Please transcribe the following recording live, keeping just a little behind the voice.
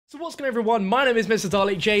So what's going on, everyone? My name is Mr.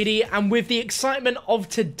 Dalek JD, and with the excitement of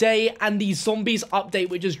today and the Zombies update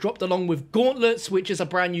which has dropped along with Gauntlets, which is a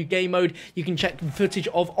brand new game mode you can check footage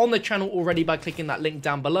of on the channel already by clicking that link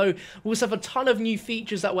down below. We also have a ton of new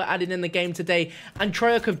features that were added in the game today, and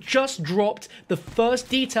Treyarch have just dropped the first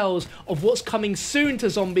details of what's coming soon to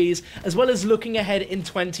Zombies, as well as looking ahead in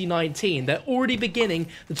 2019. They're already beginning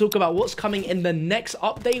to talk about what's coming in the next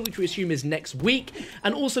update, which we assume is next week,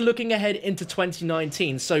 and also looking ahead into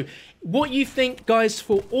 2019. So what you think, guys,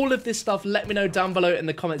 for all of this stuff, let me know down below in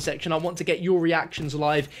the comment section. I want to get your reactions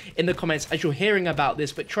live in the comments as you're hearing about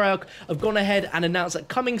this. But Treyarch have gone ahead and announced that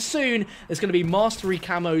coming soon, there's going to be mastery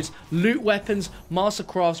camos, loot weapons, master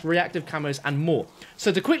crafts, reactive camos, and more.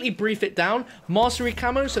 So to quickly brief it down, mastery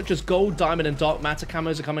camos such as gold, diamond, and dark matter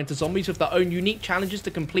camos are coming to Zombies with their own unique challenges to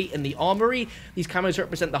complete in the armory. These camos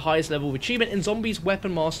represent the highest level of achievement in Zombies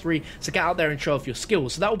weapon mastery, so get out there and show off your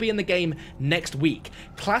skills. So that will be in the game next week.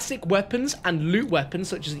 Classic weapons and loot weapons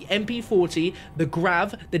such as the MP40, the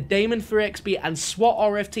Grav, the Damon 3XP, and SWAT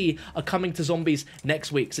RFT are coming to Zombies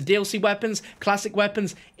next week. So DLC weapons, classic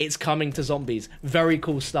weapons, it's coming to Zombies. Very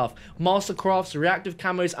cool stuff. Master crafts, reactive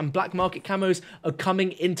camos, and black market camos are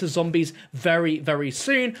coming into Zombies very, very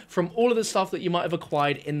soon from all of the stuff that you might have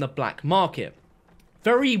acquired in the black market.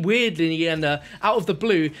 Very weirdly and out of the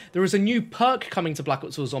blue, there is a new perk coming to Black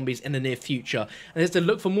Ops 4 Zombies in the near future, and there's to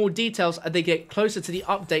look for more details as they get closer to the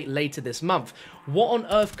update later this month. What on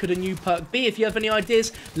earth could a new perk be? If you have any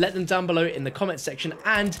ideas, let them down below in the comment section.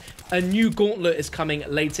 And a new gauntlet is coming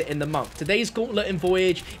later in the month. Today's gauntlet in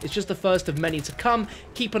Voyage is just the first of many to come.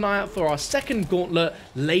 Keep an eye out for our second gauntlet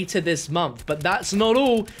later this month. But that's not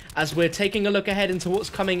all, as we're taking a look ahead into what's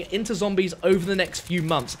coming into Zombies over the next few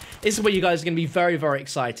months. This is where you guys are going to be very, very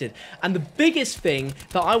excited. And the biggest thing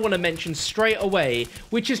that I want to mention straight away,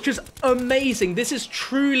 which is just amazing, this is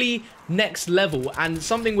truly next level and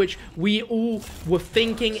something which we all were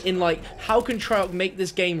thinking in, like, how can Treyarch make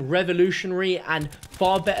this game revolutionary and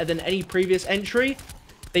far better than any previous entry?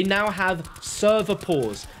 They now have server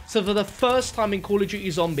pause. So for the first time in Call of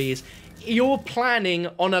Duty Zombies, you're planning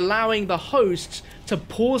on allowing the hosts to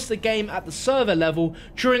pause the game at the server level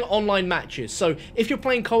during online matches. So if you're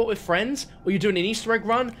playing co-op with friends or you're doing an Easter egg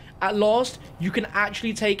run, at last, you can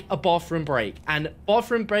actually take a bathroom break. And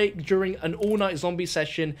bathroom break during an all-night zombie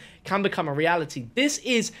session can become a reality. This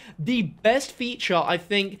is the best feature I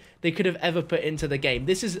think they could have ever put into the game.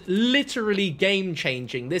 This is literally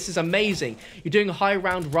game-changing. This is amazing. You're doing high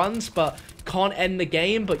round runs, but can't end the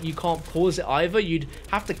game, but you can't pause it either. You'd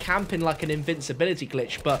have to camp in like an invincibility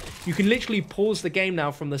glitch, but you can literally pause the game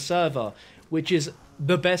now from the server, which is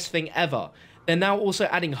the best thing ever. They're now also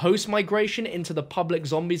adding host migration into the public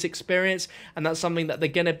Zombies experience, and that's something that they're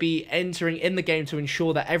going to be entering in the game to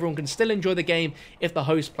ensure that everyone can still enjoy the game if the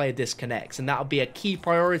host player disconnects, and that'll be a key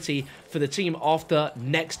priority for the team after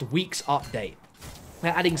next week's update.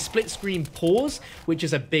 They're adding split screen pause, which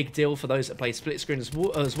is a big deal for those that play split screen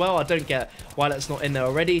as well. I don't get why that's not in there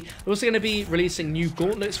already. They're also going to be releasing new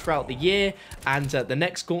gauntlets throughout the year, and the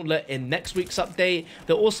next gauntlet in next week's update.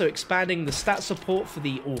 They're also expanding the stat support for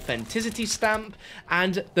the authenticity stamp,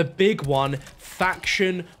 and the big one,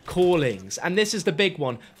 faction callings. And this is the big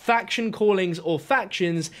one. Faction callings, or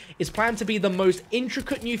factions, is planned to be the most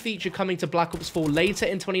intricate new feature coming to Black Ops 4 later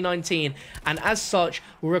in 2019, and as such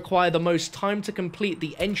will require the most time to complete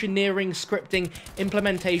the engineering, scripting,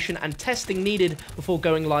 implementation, and testing needed before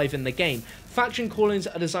going live in the game. Faction callings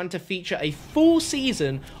are designed to feature a full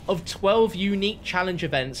season of 12 unique challenge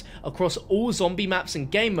events across all zombie maps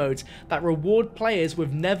and game modes that reward players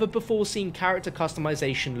with never before seen character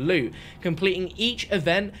customization loot. Completing each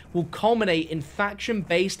event will culminate in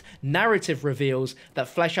faction-based narrative reveals that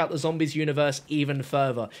flesh out the Zombies universe even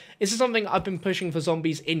further. This is something I've been pushing for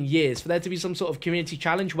Zombies in years, for there to be some sort of community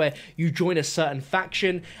challenge where you join a certain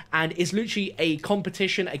faction and it's literally a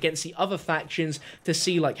competition against the other factions to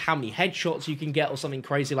see like how many headshots you can get or something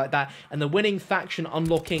crazy like that, and the winning faction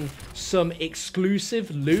unlocking some exclusive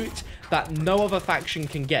loot that no other faction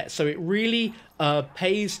can get. So it really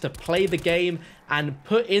pays to play the game and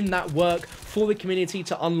put in that work for the community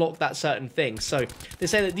to unlock that certain thing. So they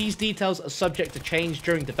say that these details are subject to change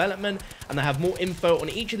during development, and they have more info on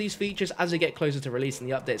each of these features as they get closer to releasing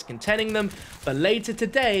the updates containing them. But later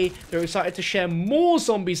today, they're excited to share more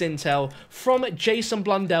Zombies intel from Jason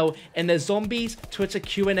Blundell in their Zombies Twitter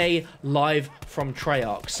Q&A live from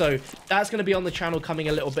Treyarch. So that's going to be on the channel coming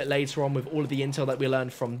a little bit later on with all of the intel that we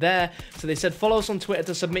learned from there. So they said follow us on Twitter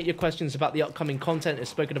to submit your questions about the upcoming upcoming content is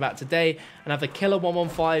spoken about today, and have a killer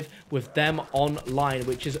 115 with them online,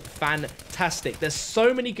 which is fantastic. There's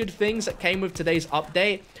so many good things that came with today's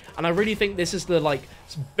update, and I really think this is the like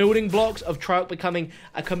building blocks of Treyarch becoming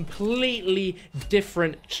a completely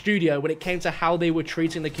different studio when it came to how they were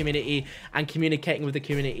treating the community and communicating with the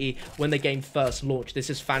community when the game first launched. This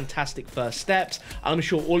is fantastic first steps. I'm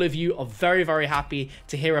sure all of you are very, very happy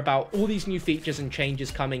to hear about all these new features and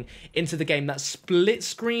changes coming into the game. That split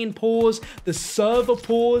screen pause, the server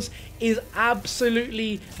pause is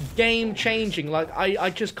absolutely game changing. Like I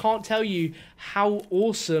just can't tell you how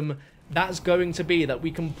awesome that's going to be, that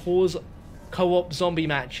we can pause co-op zombie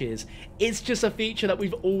matches. It's just a feature that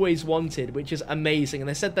we've always wanted, which is amazing. And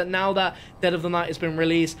they said that now that Dead of the Night has been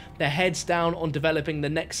released, their heads down on developing the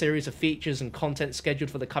next series of features and content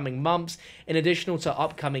scheduled for the coming months, in addition to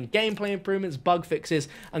upcoming gameplay improvements, bug fixes,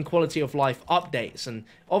 and quality of life updates. And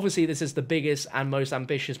obviously this is the biggest and most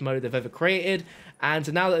ambitious mode they've ever created,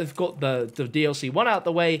 and now that they've got the DLC 1 out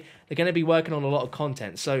the way, they're going to be working on a lot of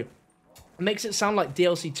content. So makes it sound like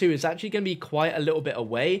DLC 2 is actually going to be quite a little bit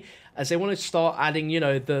away, as they want to start adding, you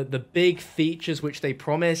know, the big features which they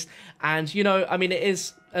promised. And, you know, I mean, it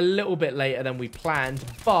is a little bit later than we planned,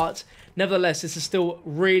 but nevertheless, this is still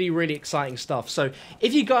really, really exciting stuff. So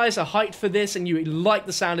if you guys are hyped for this and you like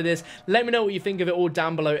the sound of this, let me know what you think of it all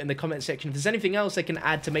down below in the comment section. If there's anything else they can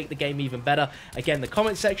add to make the game even better, again, the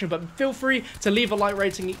comment section. But feel free to leave a like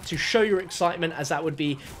rating to show your excitement, as that would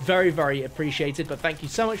be very, very appreciated. But thank you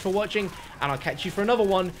so much for watching, and I'll catch you for another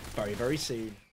one very, very soon.